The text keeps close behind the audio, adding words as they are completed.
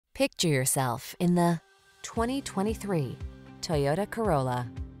Picture yourself in the 2023 Toyota Corolla.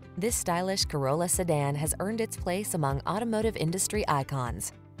 This stylish Corolla sedan has earned its place among automotive industry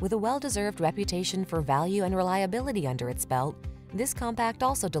icons. With a well-deserved reputation for value and reliability under its belt, this compact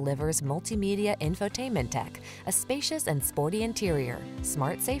also delivers multimedia infotainment tech, a spacious and sporty interior,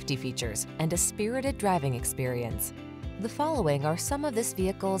 smart safety features, and a spirited driving experience. The following are some of this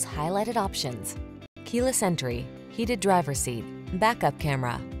vehicle's highlighted options: keyless entry, heated driver's seat, backup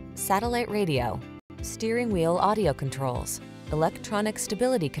camera, satellite radio, steering wheel audio controls, electronic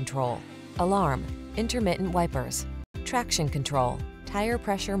stability control, alarm, intermittent wipers, traction control, tire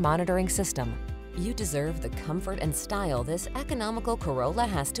pressure monitoring system. You deserve the comfort and style this economical Corolla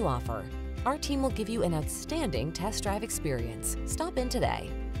has to offer. Our team will give you an outstanding test drive experience. Stop in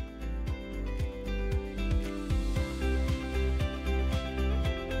today.